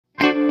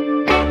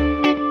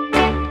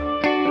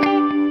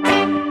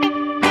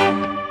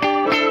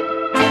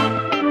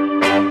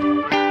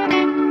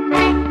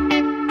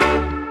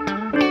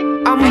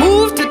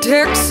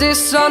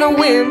this on a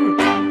whim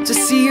to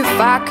see if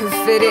I could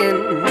fit in,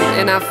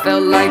 and I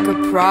felt like a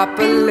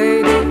proper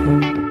lady.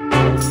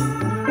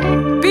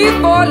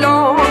 Before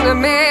long I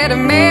met a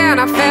man,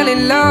 I fell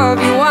in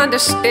love, you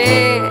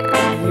understand.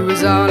 He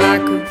was all I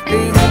could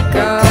think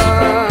of.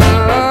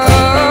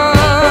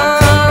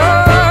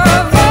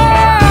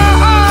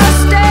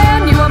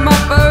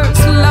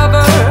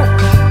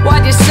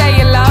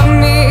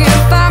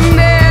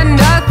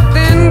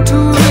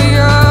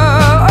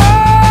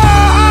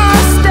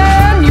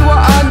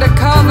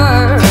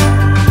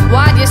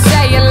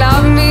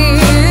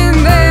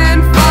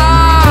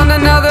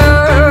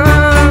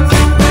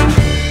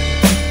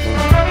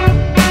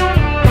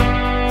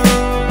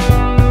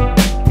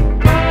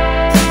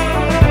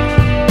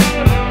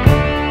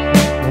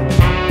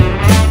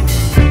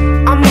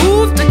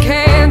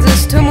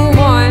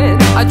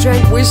 I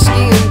drank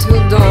whiskey until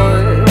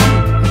dawn,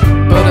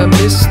 but I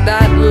missed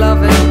that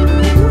loving.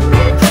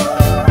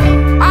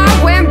 I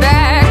went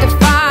back to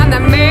find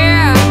that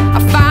man, I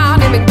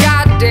found him and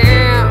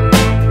goddamn,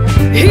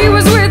 he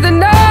was with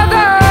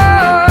another.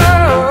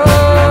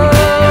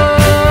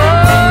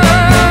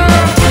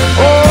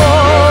 Oh,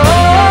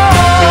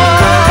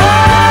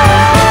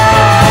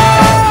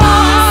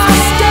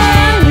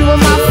 Stan, you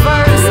were my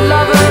first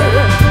lover.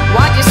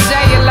 Why'd you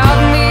say you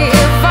loved me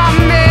if I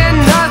meant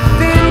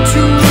nothing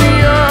to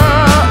you?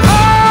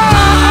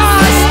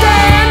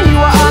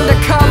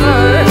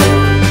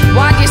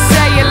 Why'd you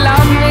say you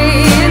love me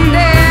and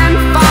then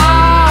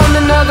found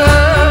another?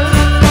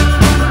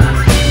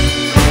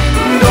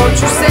 Don't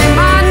you say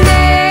my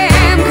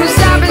name, 'cause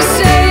I've been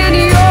saying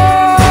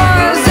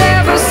yours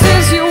ever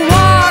since you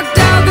walked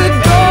out the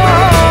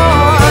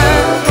door.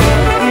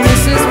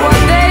 This is what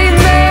they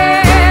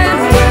meant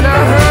when I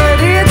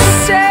heard it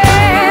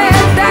said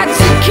that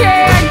you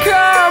can't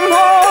come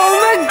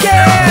home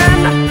again.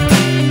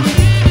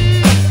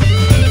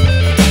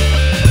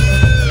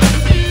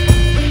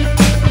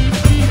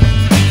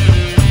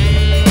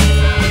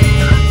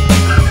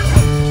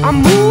 I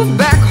moved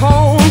back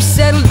home,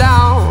 settled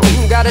down,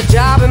 got a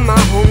job in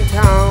my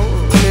hometown,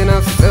 and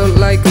I felt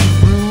like a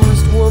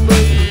bruised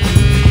woman.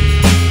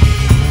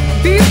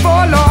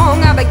 Before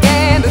long I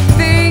began to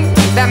think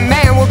that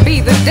man would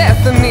be the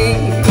death of me,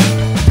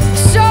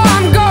 so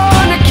I'm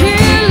gonna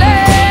kill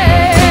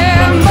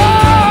him.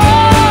 Oh,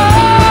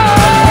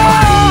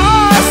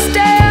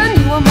 Stan,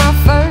 you were my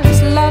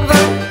first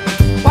lover.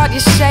 Why'd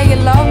you say you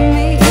love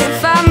me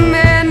if I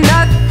meant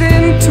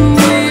nothing to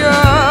you?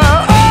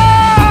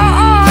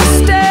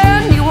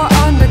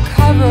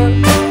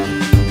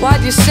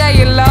 Why'd you say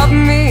you love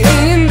me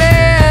and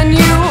then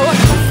you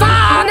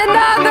found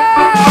another?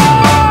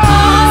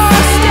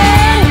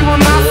 Stan, you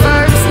were my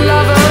first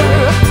lover.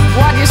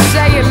 Why'd you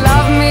say you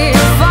love me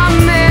if I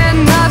meant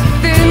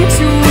nothing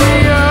to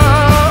you?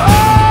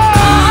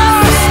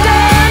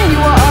 Stan, you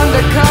were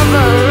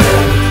undercover.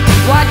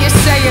 Why'd you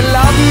say you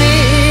love me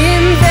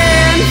and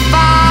then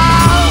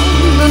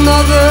found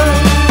another?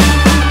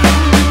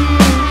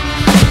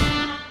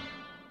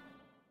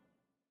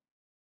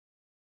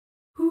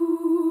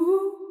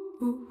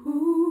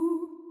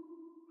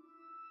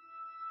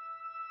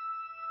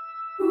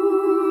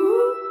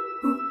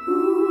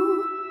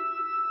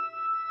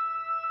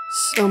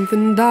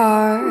 Something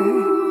dark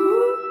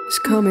is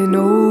coming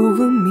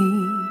over me.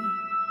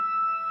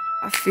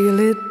 I feel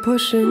it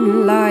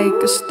pushing like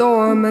a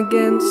storm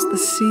against the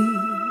sea.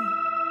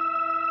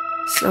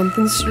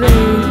 Something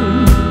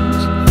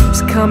strange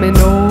is coming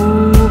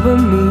over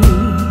me.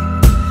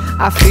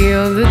 I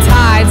feel the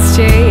tides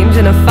change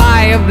and a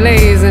fire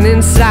blazing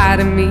inside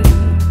of me.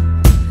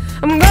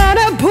 I'm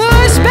gonna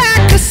push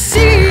back the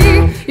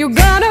sea. You're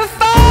gonna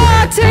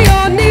fall to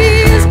your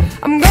knees.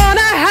 I'm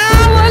gonna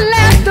howl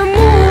at the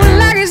moon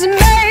like it's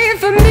made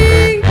for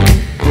me.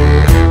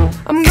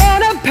 I'm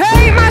gonna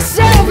paint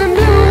myself in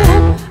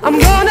blue. I'm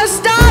gonna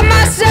start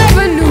myself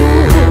anew.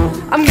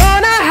 I'm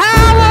gonna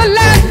howl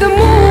at the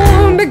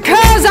moon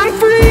because I'm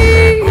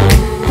free.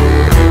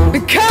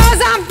 Because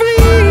I'm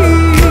free.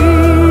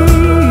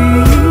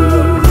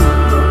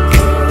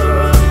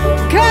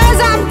 Because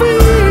I'm free.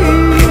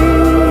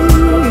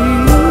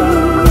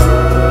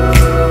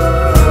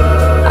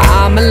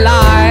 I'm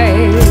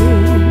alive.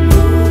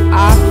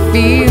 I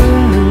feel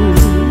new.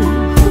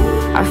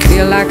 I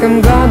feel like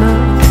I'm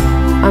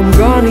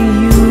gonna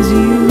use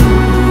you.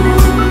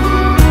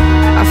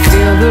 I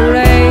feel the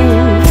rain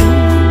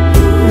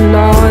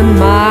on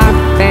my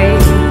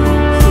face.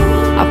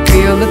 I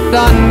feel the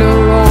thunder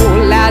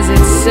roll as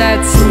it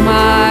sets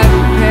my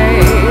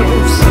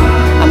pace.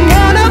 I'm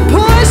gonna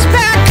push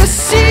back the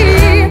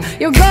sea.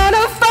 You're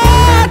gonna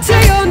fall to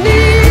your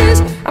knees.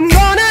 I'm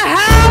gonna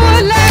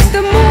howl at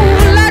the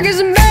moon like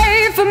it's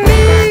made for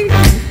me.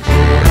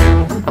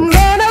 I'm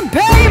gonna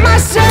paint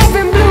myself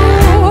in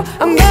blue.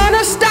 I'm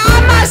gonna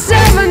start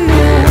myself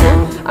anew.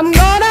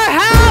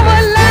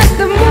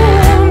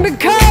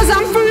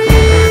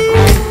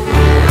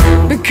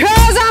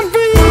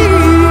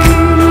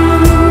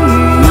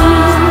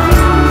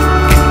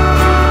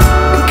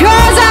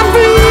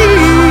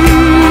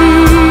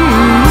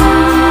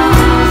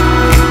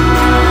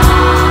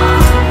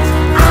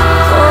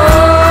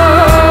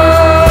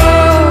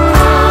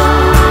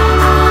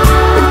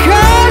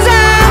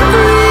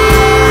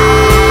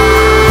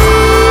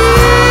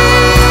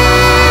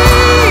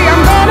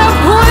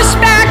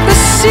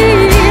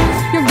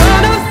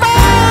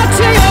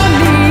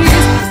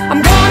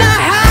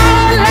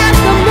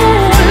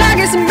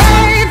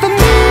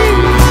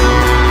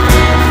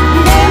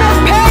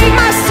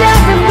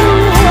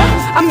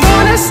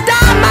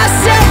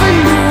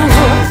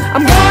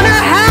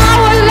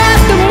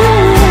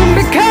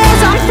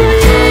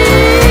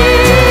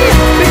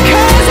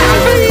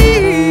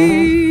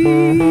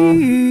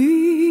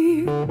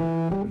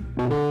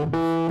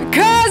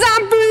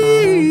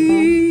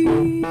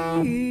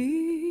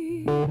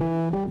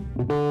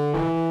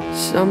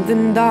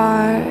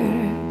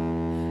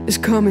 is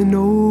coming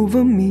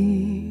over me.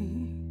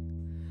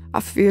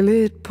 I feel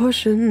it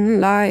pushing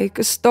like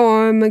a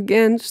storm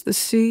against the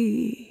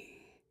sea.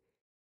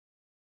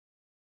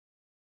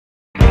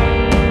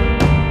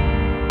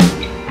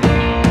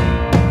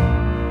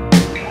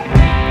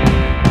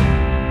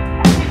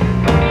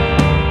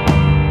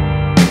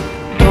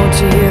 Don't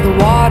you hear the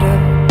water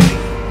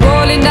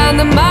rolling down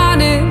the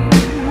mountain,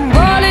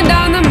 rolling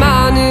down the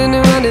mountain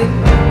and running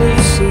into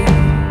the sea?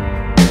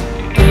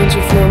 Can't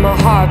you feel my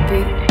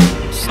heartbeat?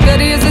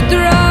 Steady as a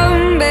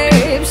drum,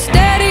 babe,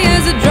 steady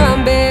as a drum,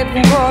 babe,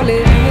 I'm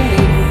calling to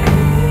me.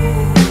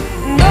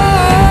 No,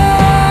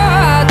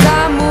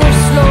 time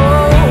moves slow.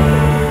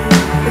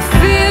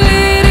 Feel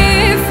it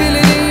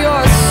in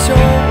your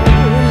soul.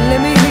 Let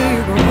me hear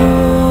you go.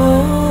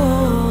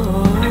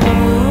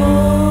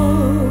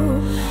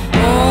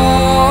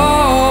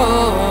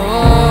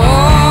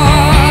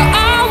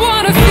 I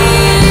wanna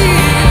feel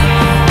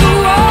the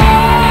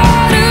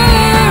water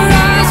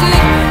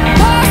rising,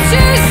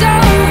 washes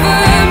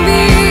over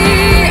me.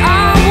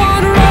 I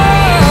wanna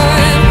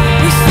run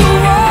with the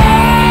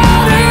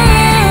water,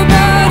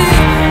 but it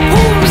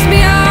pulls me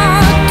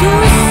out to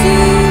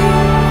sea.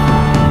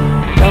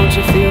 Don't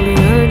you feel the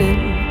yearning,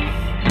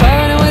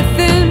 burning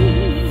within,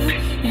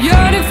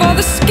 yearning for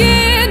the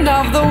skin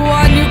of the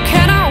one you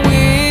cannot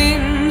win?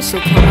 So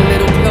come a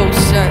little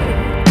closer,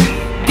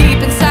 deep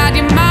inside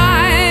your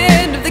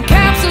mind, of the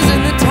capsules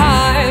and the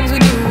times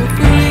when you were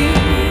free.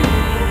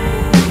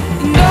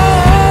 No,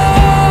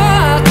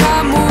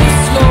 time moves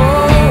slow.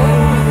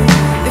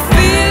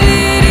 Feel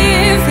it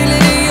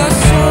in your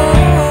soul.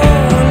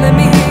 Let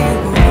me hear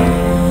you go.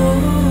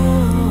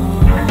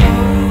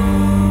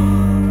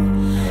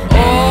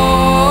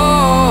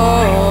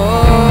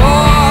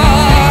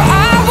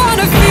 I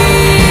wanna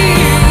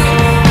feel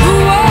the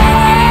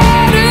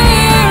water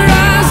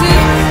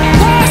rising,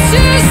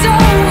 washes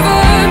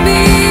over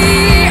me.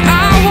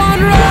 I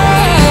wanna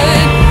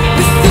run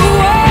with the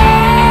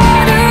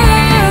water,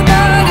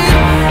 but it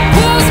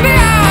pulls me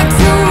out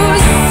to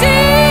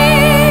sea.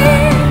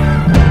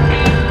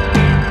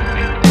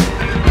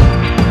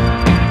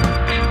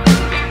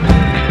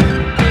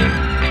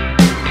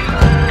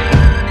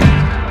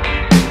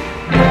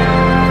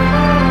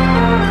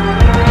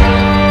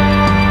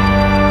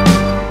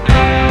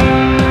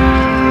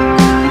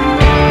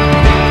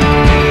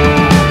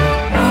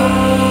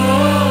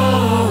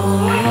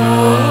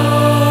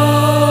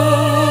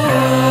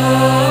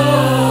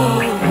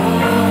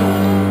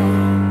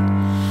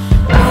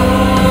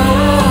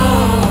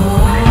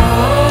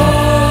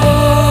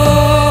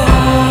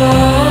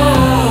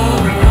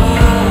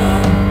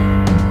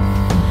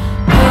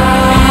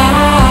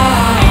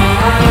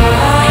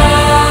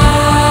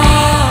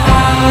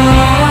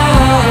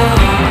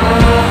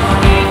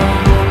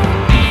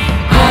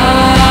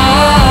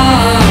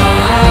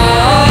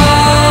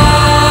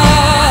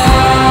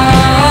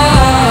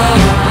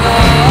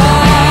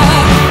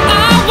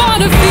 I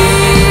wanna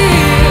feel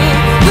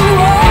the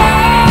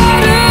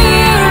water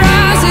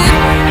rising,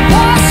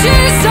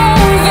 washes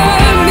over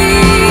me.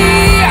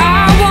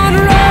 I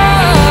wanna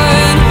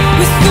run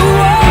with the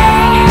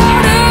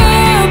water,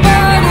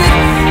 but it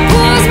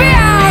pulls me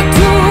out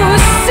to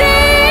sea.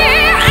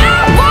 I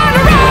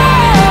wanna run,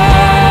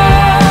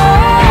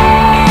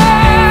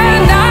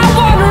 I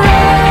wanna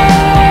run,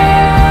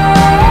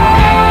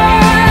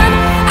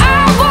 I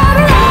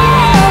wanna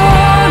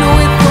run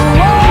with the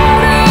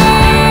water,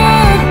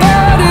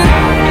 but it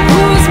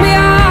pulls me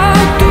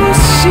out to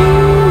sea.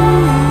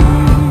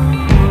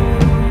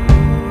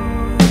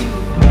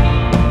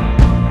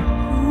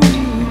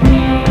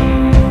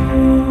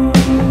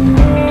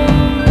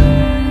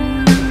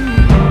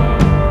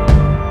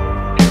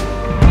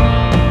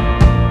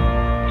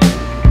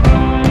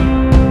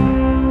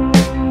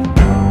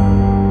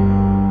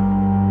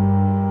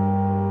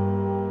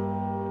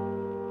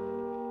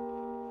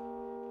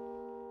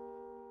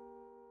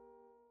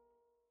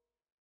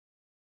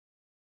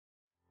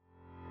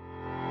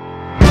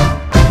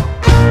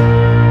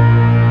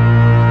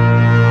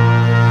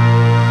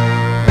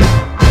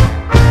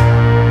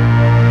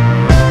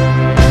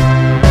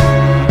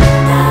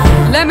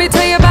 Let me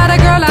tell you about a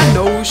girl I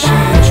know. She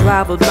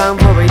traveled round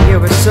for a year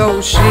or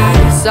so. She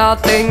saw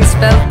things,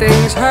 felt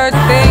things, heard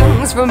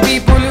things from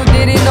people who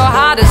didn't know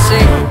how to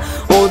sing.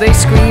 Oh, they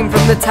scream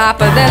from the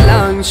top of their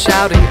lungs,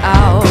 shouting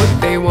out,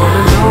 they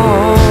wanna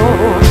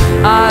know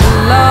I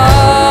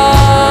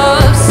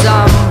love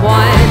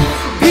someone.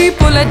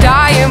 People are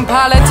dying,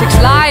 politics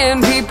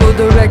lying, people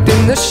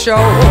directing the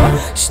show.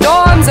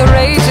 Storms are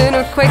raging,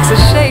 earthquakes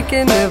are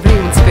shaking,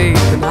 everyone's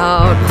fading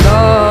out.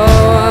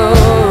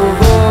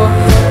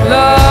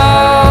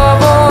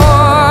 Love,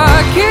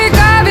 or kick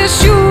off your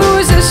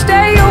shoes and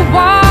stay a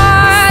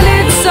while.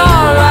 It's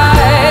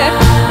alright,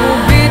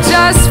 we'll be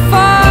just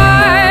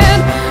fine.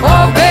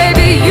 Oh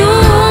baby, you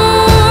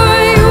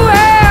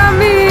and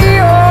me,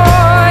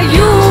 or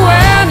you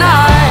and I.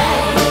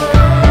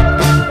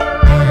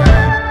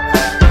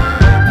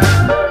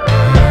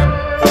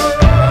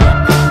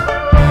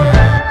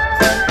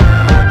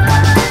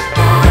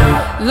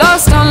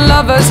 Lost on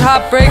lovers,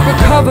 heartbreak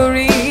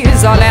recoveries,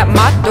 recoveries all at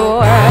my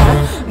door.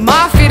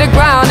 My feet are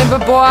grounded,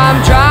 but boy,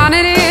 I'm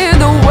drowning in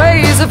the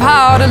ways of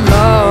how to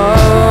love.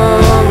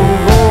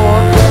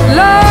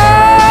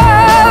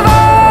 Love,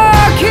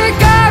 oh,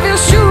 kick off your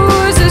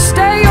shoes and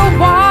stay a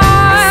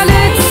while.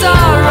 It's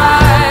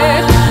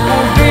alright,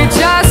 we'll be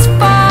just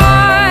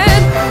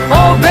fine.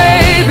 Oh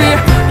baby,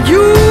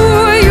 you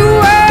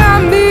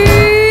and me.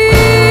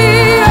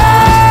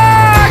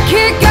 Oh,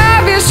 kick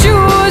off your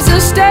shoes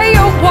and stay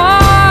a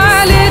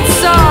while.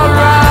 It's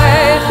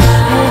alright,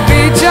 we'll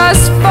be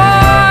just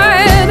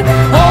fine.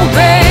 Oh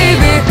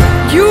baby,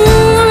 you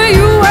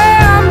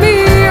and me.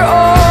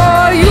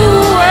 Oh, you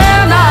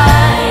and I.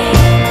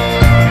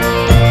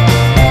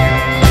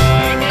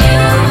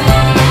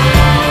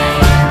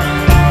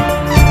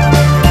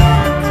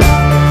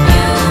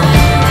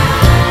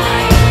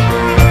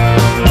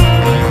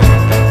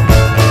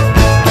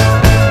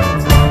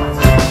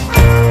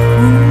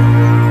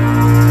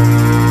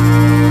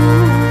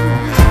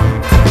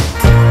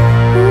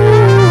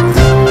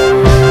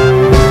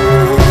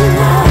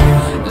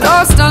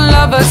 Lost on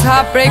lovers,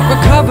 heartbreak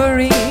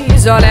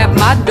recoveries all at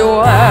my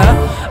door.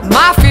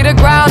 My feet are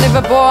grounded,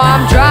 but boy,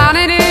 I'm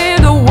drowning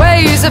in the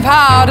ways of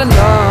how to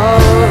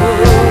love.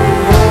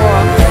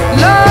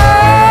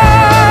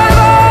 Love,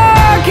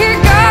 oh,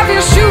 kick off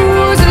your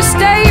shoes and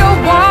stay a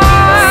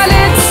while.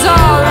 It's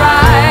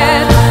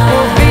alright,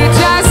 we'll be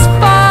just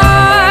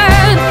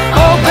fine.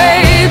 Oh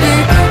baby,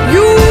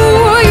 you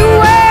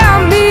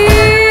and me.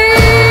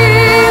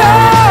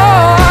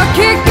 Oh,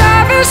 kick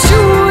off your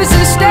shoes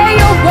and stay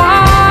a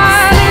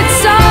while.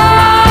 It's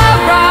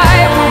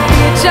alright, we'll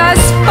be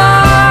just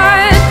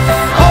fine.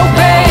 Oh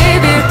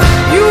baby,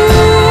 you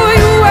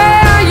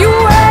and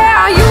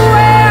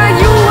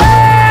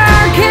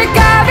kick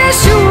off your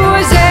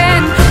shoes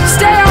and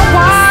stay a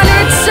while.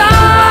 It's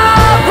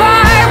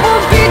alright,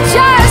 we'll be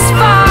just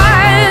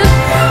fine.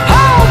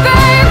 Oh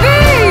baby,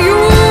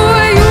 you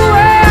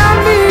and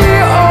me.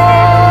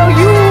 Oh,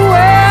 you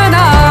and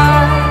I.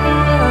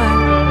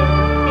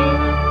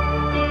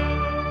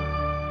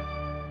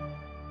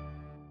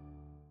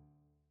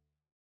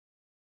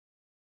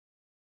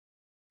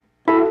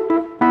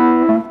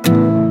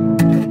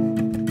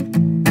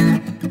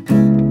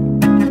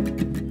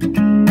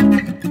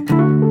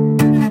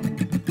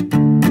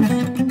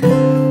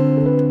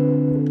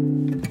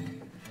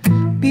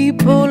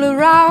 People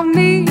around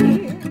me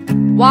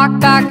walk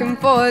back and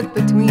forth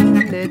between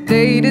their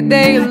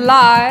day-to-day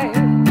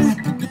lives,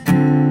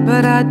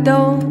 but I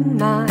don't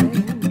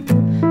mind.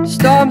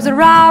 Storms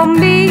around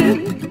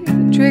me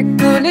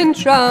trickle and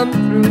strum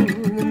through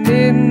the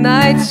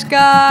midnight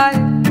sky,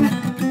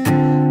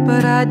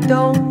 but I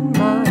don't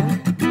mind.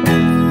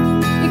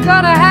 You're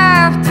gonna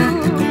have to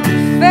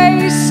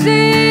face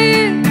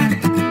it.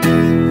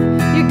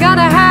 You're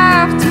gonna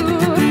have to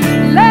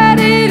let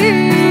it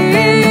in.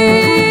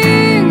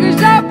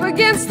 'Cause up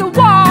against the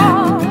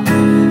wall,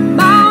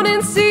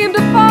 mountains seem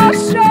to fall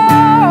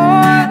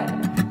short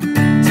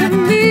to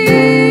me.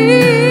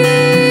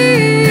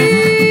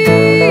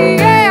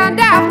 And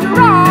after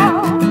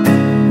all,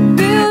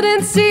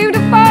 buildings seem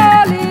to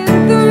fall in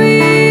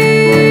threes.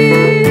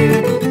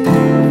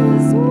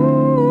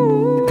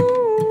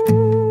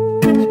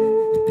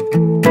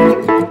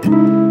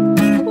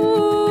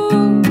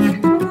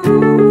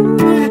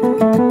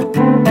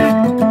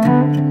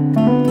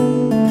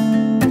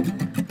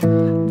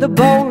 The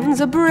bones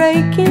are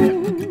breaking,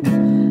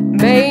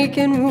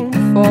 making room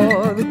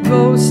for the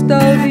ghost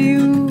of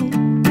you.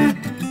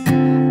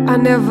 I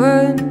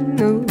never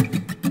knew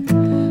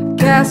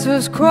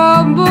castles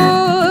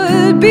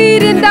crumbled,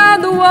 beating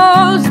down the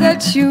walls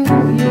that you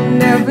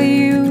never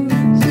used.